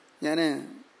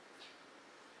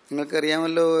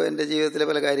 നിങ്ങൾക്കറിയാമല്ലോ എൻ്റെ ജീവിതത്തിലെ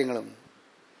പല കാര്യങ്ങളും.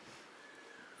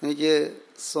 എനിക്ക്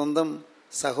സ്വന്തം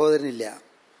സഹോദരനില്ല.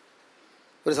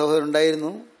 ഒരു സഹോദരൻ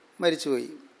ഉണ്ടായിരുന്നു, മരിച്ചുപോയി.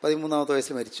 13-ാമത്തെ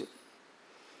വയസ്സിൽ മരിച്ചു.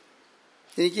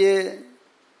 എനിക്ക്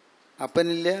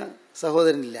അപ്പനില്ല,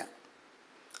 സഹോദരനില്ല,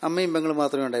 അമ്മയും പെങ്ങളും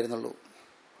മാത്രമേ ഉണ്ടായിരുന്നുള്ളൂ.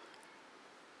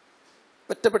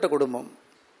 ഒറ്റപ്പെട്ട കുടുംബം,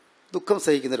 ദുഃഖം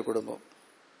സഹിക്കുന്നൊരു കുടുംബം,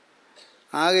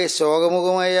 ആകെ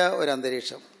ശോകമുഖമായ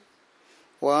ഒരന്തരീക്ഷം,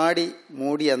 വാടി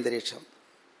മൂടിയ അന്തരീക്ഷം.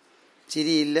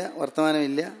 ചിരിയില്ല,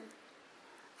 വർത്തമാനമില്ല,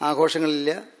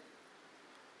 ആഘോഷങ്ങളില്ല,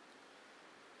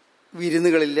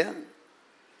 വിരുന്നുകളില്ല,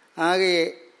 ആകെ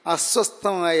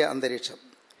അസ്വസ്ഥമായ അന്തരീക്ഷം,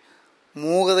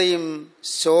 മൂകതയും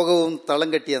ശോകവും തളം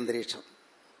കെട്ടിയ അന്തരീക്ഷം.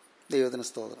 ദൈവത്തിന്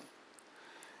സ്തോത്രം.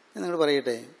 ഞാൻ നിങ്ങൾ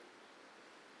പറയട്ടെ,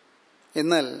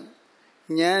 എന്നാൽ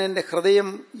ഞാൻ എൻ്റെ ഹൃദയം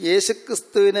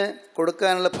യേശുക്രിസ്തുവിന്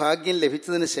കൊടുക്കാനുള്ള ഭാഗ്യം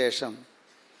ലഭിച്ചതിന് ശേഷം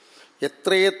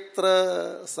എത്രയെത്ര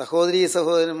സഹോദരീ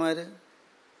സഹോദരന്മാർ,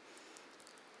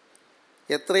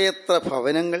 എത്രയെത്ര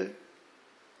ഭവനങ്ങൾ,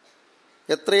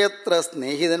 എത്രയെത്ര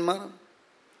സ്നേഹിതന്മാർ,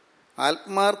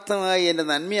 ആത്മാർത്ഥമായി എൻ്റെ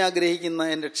നന്മ ആഗ്രഹിക്കുന്ന,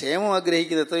 എൻ്റെ ക്ഷേമം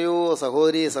ആഗ്രഹിക്കുന്ന എത്രയോ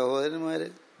സഹോദരീ സഹോദരന്മാർ.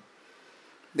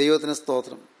 ദൈവത്തിന്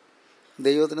സ്തോത്രം,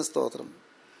 ദൈവത്തിന് സ്തോത്രം.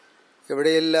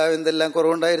 എവിടെയെല്ലാം എന്തെല്ലാം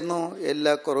കുറവുണ്ടായിരുന്നോ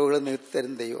എല്ലാ കുറവുകളും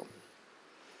നികത്തിത്തരും ദൈവം.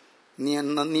 ഞാൻ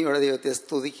നന്ദിയോടെ ദൈവത്തെ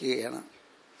സ്തുതിക്കുകയാണ്.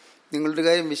 നിങ്ങളുടെ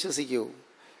കാര്യം വിശ്വസിക്കൂ,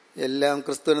 എല്ലാം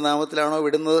ക്രിസ്തുവിൻ്റെ നാമത്തിലാണോ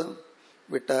വിടുന്നത്,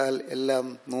 വിട്ടാൽ എല്ലാം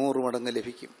 100 മടങ്ങ്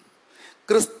ലഭിക്കും.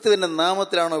 ക്രിസ്തുവിൻ്റെ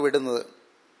നാമത്തിലാണോ വിടുന്നത്,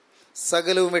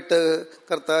 സകലവും വിട്ട്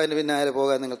കർത്താവിൻ്റെ പിന്നാലെ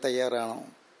പോകാൻ നിങ്ങൾ തയ്യാറാണോ?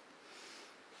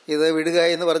 ഇത് വിടുക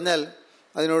എന്ന് പറഞ്ഞാൽ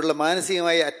അതിനോടുള്ള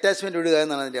മാനസികമായ അറ്റാച്ച്മെൻറ്റ് വിടുക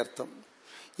എന്നാണ് അതിൻ്റെ അർത്ഥം.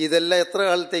 ഇതെല്ലാം എത്ര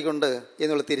കാലത്തേക്കുണ്ട്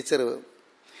എന്നുള്ള തിരിച്ചറിവ്,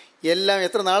 എല്ലാം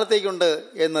എത്ര നാളത്തേക്കുണ്ട്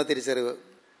എന്ന തിരിച്ചറിവ്.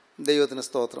 ദൈവത്തിന്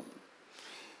സ്തോത്രം.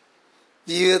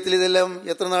 ജീവിതത്തിൽ ഇതെല്ലാം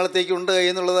എത്ര നാളത്തേക്കുണ്ട്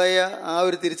എന്നുള്ളതായ ആ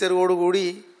ഒരു തിരിച്ചറിവോടുകൂടി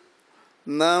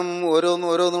നാം ഓരോന്നും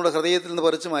നമ്മുടെ ഹൃദയത്തിൽ നിന്ന്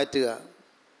പറിച്ചു മാറ്റുക.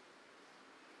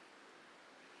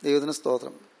 ദൈവത്തിന്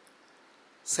സ്തോത്രം.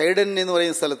 സൈഡൻ എന്ന്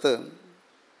പറയുന്ന സ്ഥലത്ത്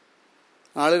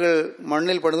ആളുകൾ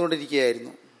മണ്ണിൽ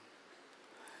പണിതുകൊണ്ടിരിക്കുകയായിരുന്നു.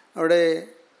 അവിടെ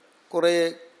കുറേ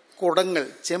കുടങ്ങൾ,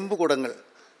 ചെമ്പ് കുടങ്ങൾ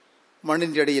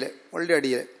മണ്ണിൻ്റെ അടിയിൽ, വളരെ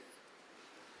അടിയിൽ.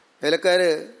 വേലക്കാർ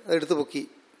അതെടുത്ത് പൊക്കി,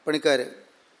 പണിക്കാർ.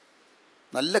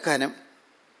 നല്ല കനം.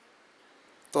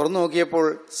 തുറന്നു നോക്കിയപ്പോൾ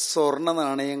സ്വർണ്ണ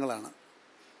നാണയങ്ങളാണ്.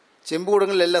 ചെമ്പ്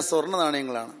കുടങ്ങളിലെല്ലാം സ്വർണ്ണ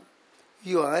നാണയങ്ങളാണ്.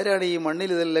 അയ്യോ, ആരാണ് ഈ മണ്ണിൽ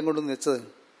ഇതെല്ലാം കൊണ്ടുവന്ന് വെച്ചത്?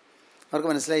 അവർക്ക്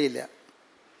മനസ്സിലായില്ല.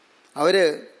 അവർ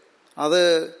അത്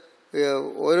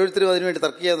ഓരോരുത്തരും അതിനുവേണ്ടി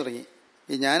തർക്കിക്കാൻ തുടങ്ങി.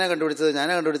 ഈ ഞാനാ കണ്ടുപിടിച്ചത്,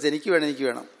 എനിക്ക്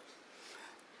വേണം.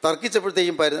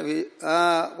 തർക്കിച്ചപ്പോഴത്തേക്കും ആ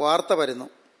വാർത്ത പരന്നു.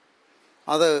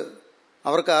 അത്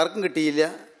അവർക്ക് ആർക്കും കിട്ടിയില്ല.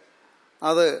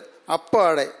 അത്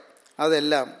അപ്പാടെ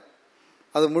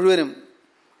അത് മുഴുവനും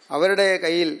അവരുടെ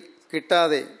കയ്യിൽ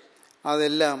കിട്ടാതെ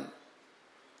അതെല്ലാം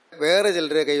വേറെ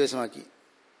ചിലരെ കൈവശമാക്കി.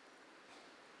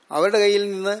 അവരുടെ കയ്യിൽ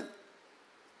നിന്ന്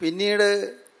പിന്നീട്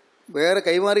വേറെ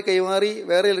കൈമാറി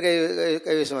വേറെ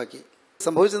കൈവശമാക്കി.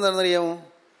 സംഭവിച്ചെന്താണെന്നറിയാമോ?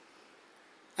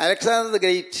 അലക്സാണ്ടർ ദ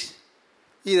ഗ്രേറ്റ്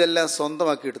ഇതെല്ലാം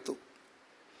സ്വന്തമാക്കിയെടുത്തു.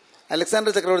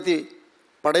 അലക്സാണ്ടർ ചക്രവർത്തി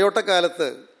പടയോട്ടക്കാലത്ത്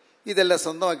ഇതെല്ലാം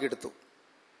സ്വന്തമാക്കിയെടുത്തു.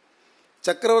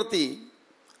 ചക്രവർത്തി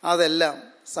അതെല്ലാം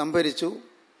സംഭരിച്ചു.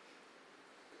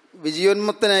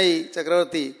 വിജയോന്മുക്തനായി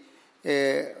ചക്രവർത്തി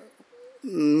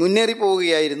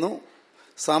മുന്നേറിപ്പോവുകയായിരുന്നു.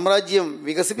 സാമ്രാജ്യം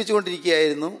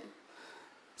വികസിപ്പിച്ചുകൊണ്ടിരിക്കുകയായിരുന്നു.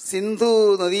 സിന്ധു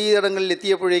നദീതടങ്ങളിൽ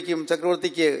എത്തിയപ്പോഴേക്കും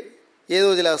ചക്രവർത്തിക്ക് ഏതോ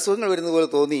ചില അസുഖങ്ങൾ വരുന്നത് പോലെ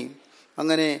തോന്നി.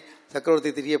 അങ്ങനെ ചക്രവർത്തി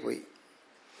തിരികെ പോയി.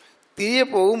 തിരികെ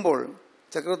പോകുമ്പോൾ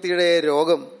ചക്രവർത്തിയുടെ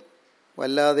രോഗം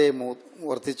വല്ലാതെ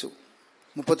വർദ്ധിച്ചു.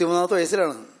 33-ാമത്തെ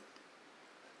വയസ്സിലാണ്.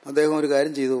 അദ്ദേഹം ഒരു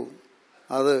കാര്യം ചെയ്തു.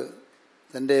 അത്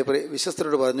തൻ്റെ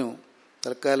വിശ്വസ്തരോട് പറഞ്ഞു,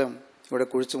 തൽക്കാലം ഇവിടെ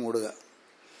കുഴിച്ചു മൂടുക.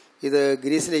 ഇത്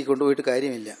ഗ്രീസിലേക്ക് കൊണ്ടുപോയിട്ട്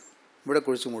കാര്യമില്ല, ഇവിടെ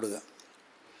കുഴിച്ചു മൂടുക.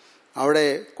 അവിടെ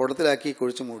കുടത്തിലാക്കി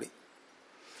കുഴിച്ചു മൂടി.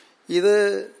 ഇത്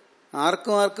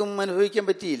ആർക്കും അനുഭവിക്കാൻ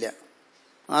പറ്റിയില്ല.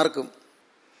 ആർക്കും.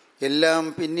 എല്ലാം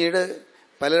പിന്നീട്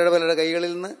പലരുടെ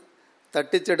കൈകളിൽ നിന്ന്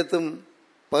തട്ടിച്ചെടുത്തും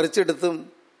പറിച്ചെടുത്തും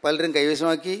പലരും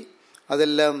കൈവശമാക്കി.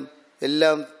 അതെല്ലാം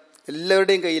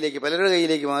എല്ലാവരുടെയും കയ്യിലേക്ക്, പലരുടെ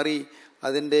കയ്യിലേക്ക് മാറി.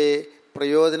 അതിൻ്റെ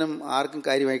പ്രയോജനം ആർക്കും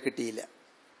കാര്യമായി കിട്ടിയില്ല.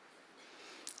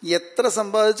 എത്ര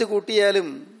സമ്പാദിച്ച് കൂട്ടിയാലും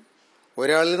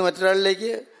ഒരാളിൽ നിന്ന്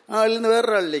മറ്റൊരാളിലേക്ക്, ആളിൽ നിന്ന്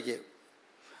വേറൊരാളിലേക്ക്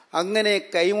അങ്ങനെ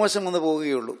കൈമോശം വന്ന്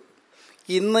പോവുകയുള്ളൂ.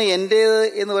 ഇന്ന് എൻ്റേത്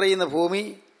എന്ന് പറയുന്ന ഭൂമി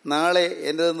നാളെ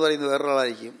എൻ്റേതെന്ന് പറയുന്ന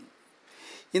വേറൊരാളായിരിക്കും.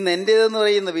 ഇന്ന് എൻ്റേതെന്ന്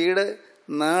പറയുന്ന വീട്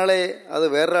നാളെ അത്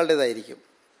വേറൊരാളുടേതായിരിക്കും.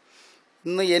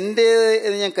 ഇന്ന് എൻ്റേത്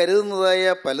എന്ന് ഞാൻ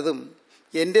കരുതുന്നതായ പലതും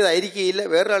എൻ്റേതായിരിക്കുകയില്ല,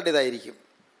 വേറൊരാളുടേതായിരിക്കും.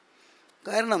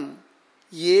 കാരണം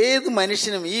ഏത്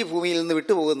മനുഷ്യനും ഈ ഭൂമിയിൽ നിന്ന്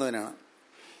വിട്ടുപോകുന്നവനാണ്.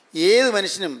 ഏത്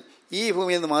മനുഷ്യനും ഈ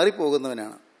ഭൂമിയിൽ നിന്ന്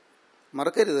മാറിപ്പോകുന്നവനാണ്.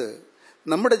 മറക്കരുത്,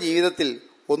 നമ്മുടെ ജീവിതത്തിൽ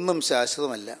ഒന്നും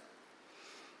ശാശ്വതമല്ല.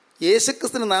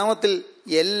 യേശുക്രിസ്തുവിന്റെ നാമത്തിൽ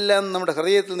എല്ലാം നമ്മുടെ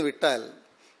ഹൃദയത്തിൽ നിന്ന് വിട്ടാൽ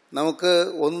നമുക്ക്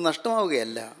ഒന്നും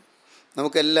നഷ്ടമാവുകയല്ല,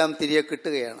 നമുക്കെല്ലാം തിരികെ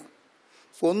കിട്ടുകയാണ്.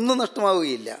 ഒന്നും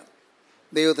നഷ്ടമാവുകയില്ല.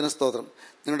 ദൈവത്തിന് സ്തോത്രം.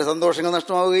 നിങ്ങളുടെ സന്തോഷങ്ങൾ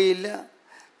നഷ്ടമാവുകയില്ല,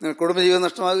 നിങ്ങളുടെ കുടുംബജീവിതം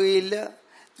നഷ്ടമാവുകയില്ല,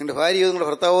 നിങ്ങളുടെ ഭാര്യയോ നിങ്ങളുടെ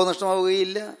ഭർത്താവോ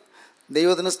നഷ്ടമാവുകയില്ല.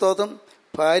 ദൈവത്തിന് സ്തോത്രം.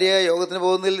 ഭാര്യ യോഗത്തിന്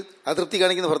പോകുന്നതിൽ അതൃപ്തി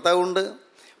കാണിക്കുന്ന ഭർത്താവുണ്ട്,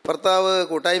 ഭർത്താവ്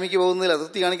കൂട്ടായ്മയ്ക്ക് പോകുന്നതിൽ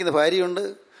അതൃപ്തി കാണിക്കുന്ന ഭാര്യയുണ്ട്.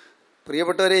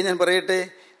 പ്രിയപ്പെട്ടവരെ, ഞാൻ പറയട്ടെ,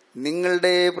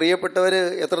 നിങ്ങളുടെ പ്രിയപ്പെട്ടവർ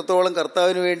എത്രത്തോളം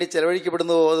കർത്താവിന് വേണ്ടി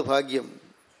ചെലവഴിക്കപ്പെടുന്നുവോ അത് ഭാഗ്യം.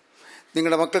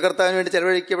 നിങ്ങളുടെ മക്കൾ കർത്താവിന് വേണ്ടി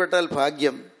ചെലവഴിക്കപ്പെട്ടാൽ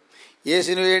ഭാഗ്യം.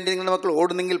 യേശുവിന് വേണ്ടി നിങ്ങളുടെ മക്കൾ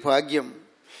ഓടുന്നെങ്കിൽ ഭാഗ്യം.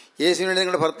 യേശുവിന് വേണ്ടി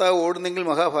നിങ്ങളുടെ ഭർത്താവ് ഓടുന്നെങ്കിൽ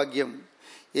മഹാഭാഗ്യം.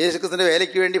 യേശുക്രിസ്തുവിൻ്റെ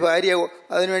വേലയ്ക്ക് വേണ്ടി ഭാര്യ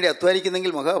അതിനുവേണ്ടി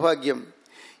അധ്വാനിക്കുന്നെങ്കിൽ മഹാഭാഗ്യം.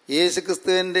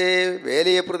 യേശുക്രിസ്തുവിൻ്റെ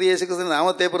വേലയെ പ്രതി, യേശുക്രിസ്തുവിൻ്റെ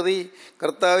നാമത്തെ പ്രതി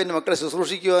കർത്താവിൻ്റെ മക്കളെ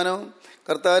ശുശ്രൂഷിക്കുവാനോ,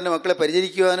 കർത്താവിൻ്റെ മക്കളെ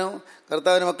പരിചരിക്കുവാനോ,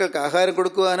 കർത്താവിൻ്റെ മക്കൾക്ക് ആഹാരം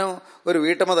കൊടുക്കുവാനോ ഒരു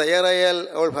വീട്ടമ്മ തയ്യാറായാൽ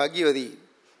അവൾ ഭാഗ്യവതി.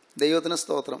 ദൈവത്തിന്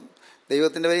സ്തോത്രം.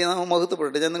 ദൈവത്തിൻ്റെ വലിയ നാമം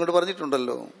മഹത്വപ്പെടട്ടെ. ഞാൻ നിങ്ങളോട്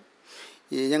പറഞ്ഞിട്ടുണ്ടല്ലോ,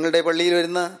 ഈ ഞങ്ങളുടെ പള്ളിയിൽ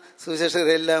വരുന്ന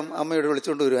സുവിശേഷകരെല്ലാം അമ്മയോട്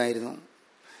വിളിച്ചുകൊണ്ട് വരുമായിരുന്നു.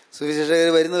 സുവിശേഷകർ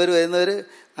വരുന്നവർ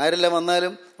ആരെല്ലാം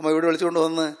വന്നാലും അമ്മ ഇവിടെ വിളിച്ചുകൊണ്ട്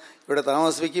വന്ന് ഇവിടെ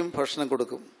താമസിപ്പിക്കും, ഭക്ഷണം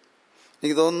കൊടുക്കും.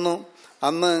 എനിക്ക് തോന്നുന്നു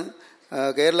അന്ന്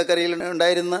കേരളക്കരയിൽ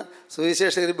ഉണ്ടായിരുന്ന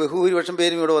സുവിശേഷകർ ബഹുഭൂരിപക്ഷം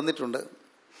പേരും ഇവിടെ വന്നിട്ടുണ്ട്.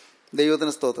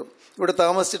 ദൈവത്തിന് സ്തോത്രം. ഇവിടെ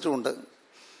താമസിച്ചിട്ടുമുണ്ട്.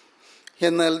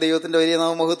 എന്നാൽ ദൈവത്തിൻ്റെ വലിയ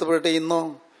നാമം മഹത്വപ്പെടട്ടെ.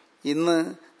 ഇന്ന്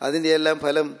അതിൻ്റെ എല്ലാം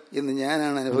ഫലം ഇന്ന്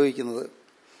ഞാനാണ് അനുഭവിക്കുന്നത്.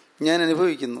 ഞാൻ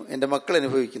അനുഭവിക്കുന്നു, എൻ്റെ മക്കൾ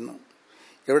അനുഭവിക്കുന്നു.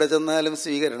 എവിടെ ചെന്നാലും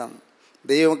സ്വീകരണം.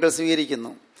 ദൈവമക്കൾ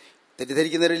സ്വീകരിക്കുന്നു.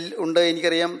 തെറ്റിദ്ധരിക്കുന്നവരിൽ ഉണ്ട്,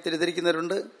 എനിക്കറിയാം.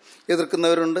 തെറ്റിദ്ധരിക്കുന്നവരുണ്ട്,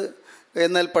 എതിർക്കുന്നവരുണ്ട്.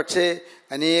 എന്നാൽ പക്ഷേ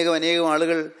അനേകം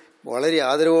ആളുകൾ വളരെ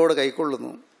ആദരവോടെ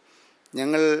കൈക്കൊള്ളുന്നു.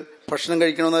 ഞങ്ങൾ ഭക്ഷണം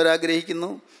കഴിക്കണമെന്ന് അവരാഗ്രഹിക്കുന്നു,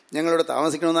 ഞങ്ങളിവിടെ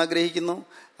താമസിക്കണമെന്ന് ആഗ്രഹിക്കുന്നു.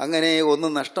 അങ്ങനെ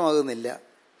ഒന്നും നഷ്ടമാകുന്നില്ല.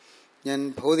 ഞാൻ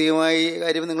ഭൗതികമായി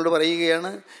കാര്യം നിങ്ങളോട് പറയുകയാണ്.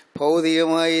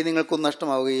 ഭൗതികമായി നിങ്ങൾക്കൊന്നും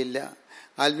നഷ്ടമാവുകയില്ല.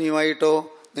 ആത്മീയമായിട്ടോ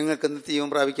നിങ്ങൾക്ക് നിത്യവും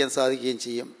പ്രാപിക്കാൻ സാധിക്കുകയും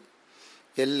ചെയ്യും.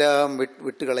 എല്ലാം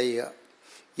വിട്ടുകളയുക,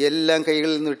 എല്ലാം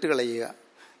കൈകളിൽ നിന്ന് വിട്ടുകളയുക.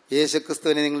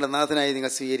 യേശുക്രിസ്തുവിനെ നിങ്ങളുടെ നാഥനായി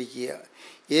നിങ്ങൾ സ്വീകരിക്കുക.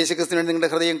 യേശുക്രിസ്തുവിന് നിങ്ങളുടെ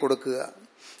ഹൃദയം കൊടുക്കുക.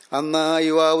 അന്ന് ആ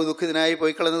യുവാവ് ദുഃഖിതനായി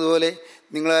പോയി കളഞ്ഞതുപോലെ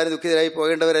നിങ്ങളാരും ദുഃഖിതരായി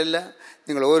പോകേണ്ടവരല്ല.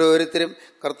 നിങ്ങൾ ഓരോരുത്തരും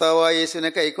കർത്താവായ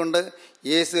യേശുവിനെ കൈക്കൊണ്ട്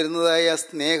യേശു വരുന്നതായ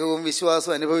സ്നേഹവും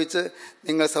വിശ്വാസവും അനുഭവിച്ച്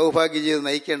നിങ്ങൾ സൗഭാഗ്യ ജീവിതം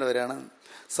നയിക്കേണ്ടവരാണ്.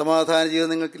 സമാധാന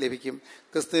ജീവിതം നിങ്ങൾക്ക് ലഭിക്കും.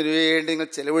 ക്രിസ്തുവിന് വേണ്ടി നിങ്ങൾ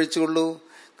ചെലവഴിച്ചുകൊള്ളൂ.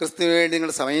 ക്രിസ്തുവിന് വേണ്ടി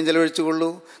നിങ്ങളുടെ സമയം ചെലവഴിച്ചുകൊള്ളൂ.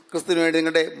 ക്രിസ്തുവിന് വേണ്ടി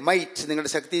നിങ്ങളുടെ മൈറ്റ്,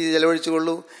 നിങ്ങളുടെ ശക്തി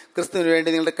ചെലവഴിച്ചുകൊള്ളൂ. ക്രിസ്തുവിന് വേണ്ടി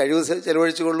നിങ്ങളുടെ കഴിവ്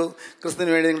ചെലവഴിച്ചുകൊള്ളൂ.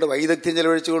 ക്രിസ്തുവിന് വേണ്ടി നിങ്ങളുടെ വൈദഗ്ധ്യം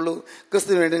ചെലവഴിച്ചുകൊള്ളൂ.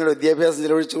 ക്രിസ്തുവിന് വേണ്ടി നിങ്ങളുടെ വിദ്യാഭ്യാസം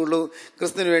ചെലവഴിച്ചുകൊള്ളൂ.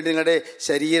 ക്രിസ്തുവിന് വേണ്ടി നിങ്ങളുടെ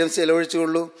ശരീരം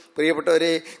ചെലവഴിച്ചുകൊള്ളൂ.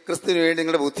 പ്രിയപ്പെട്ടവരെ, ക്രിസ്തുവിന് വേണ്ടി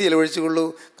നിങ്ങളുടെ ബുദ്ധി ചെലവഴിച്ചുകൊള്ളൂ.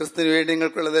 ക്രിസ്തുവിന് വേണ്ടി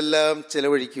നിങ്ങൾക്കുള്ളതെല്ലാം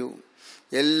ചെലവഴിക്കൂ.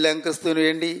 എല്ലാം ക്രിസ്തുവിന്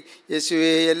വേണ്ടി.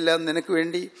 യേശുവേ, എല്ലാം നിനക്ക്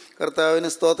വേണ്ടി. കർത്താവിന്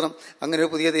സ്തോത്രം. അങ്ങനെ ഒരു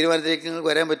പുതിയ തീരുമാനത്തിലേക്ക് നിങ്ങൾക്ക്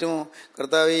വരാൻ പറ്റുമോ?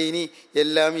 കർത്താവേ, ഇനി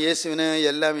എല്ലാം യേശുവിന്,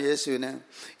 എല്ലാം യേശുവിന്.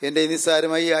 എൻ്റെ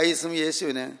നിസ്സാരമായി ആയുസ്സും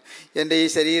യേശുവിന്, എൻ്റെ ഈ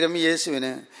ശരീരം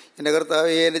യേശുവിന്, എൻ്റെ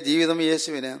കർത്താവേ, എൻ്റെ ജീവിതം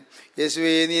യേശുവിന്.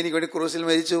 യേശുവേ, നീ എനിക്ക് വേണ്ടി ക്രൂശിൽ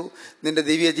മരിച്ചു, നിൻ്റെ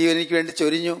ദിവ്യ ജീവൻ എനിക്ക് വേണ്ടി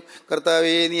ചൊരിഞ്ഞു.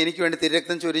 കർത്താവേ, നീ എനിക്ക് വേണ്ടി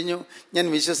തിരുരക്തം ചൊരിഞ്ഞു. ഞാൻ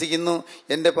വിശ്വസിക്കുന്നു.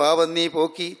 എൻ്റെ പാപം നീ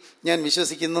പോക്കി. ഞാൻ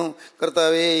വിശ്വസിക്കുന്നു.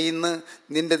 കർത്താവേ, ഇന്ന്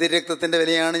നിൻ്റെ തിരുരക്തത്തിൻ്റെ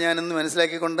വിലയാണ് ഞാനെന്ന്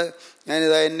മനസ്സിലാക്കിക്കൊണ്ട്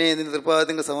ഞാനിതാ എന്നെ നിൻ്റെ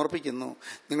തൃപ്പാദത്തിൽ സമർപ്പിക്കുന്നു.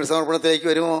 നിങ്ങൾ സമർപ്പണത്തിലേക്ക്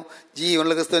വരുമോ?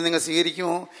 ജീവനുള്ള ക്രിസ്തുവിനെ നിങ്ങൾ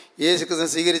സ്വീകരിക്കുമോ? യേശു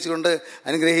ക്രിസ്തുവിനെ സ്വീകരിച്ചുകൊണ്ട്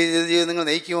അനുഗ്രഹിച്ച ജീവിതം നിങ്ങൾ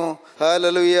നയിക്കുമോ?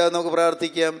 ഹല്ലേലൂയ. നമുക്ക്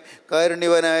പ്രാർത്ഥിക്കാം.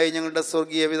 കാരുണ്യവാനായ ഞങ്ങളുടെ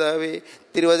സ്വർഗീയ പിതാവേ,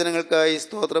 തിരുവചനങ്ങൾക്കായി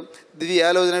സ്തോത്രം,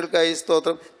 ദിവ്യാലോചനകൾക്കായി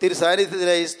സ്തോത്രം,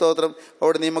 തിരുസാന്നിധ്യത്തിനായി സ്തോത്രം,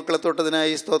 അവിടെ നീ മക്കളെ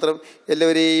തൊട്ടതിനായി സ്തോത്രം.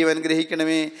 എല്ലാവരെയും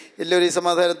അനുഗ്രഹിക്കണമേ, എല്ലാവരെയും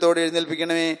സമാധാനത്തോടെ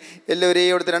എഴുന്നേൽപ്പിക്കണമേ,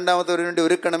 എല്ലാവരെയും അവിടുത്തെ രണ്ടാമത്തവരിന് വേണ്ടി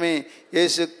ഒരുക്കണമേ.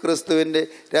 യേശു ക്രിസ്തുവിൻ്റെ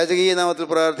രാജകീയ നാമത്തിൽ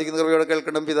പ്രാർത്ഥിക്കുന്ന കൃപയോടെ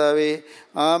കേൾക്കണം പിതാവേ.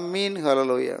 ആമീൻ.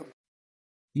 ഹല്ലേലൂയ.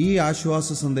 ഈ ആശ്വാസ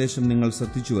സന്ദേശം നിങ്ങൾ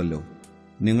ശ്രദ്ധിച്ചുവല്ലോ.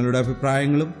 നിങ്ങളുടെ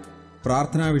അഭിപ്രായങ്ങളും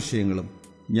പ്രാർത്ഥനാ വിഷയങ്ങളും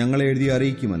ഞങ്ങളെ എഴുതി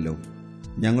അറിയിക്കുമല്ലോ.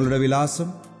 ഞങ്ങളുടെ വിലാസം: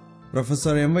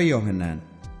 പ്രൊഫസർ M.Y. യോഹന്നാൻ,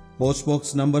 post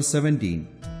box number 17,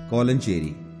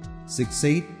 Kolenchery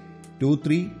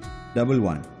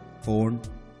 682311. Phone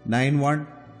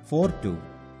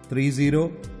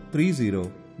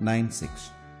 9142303096.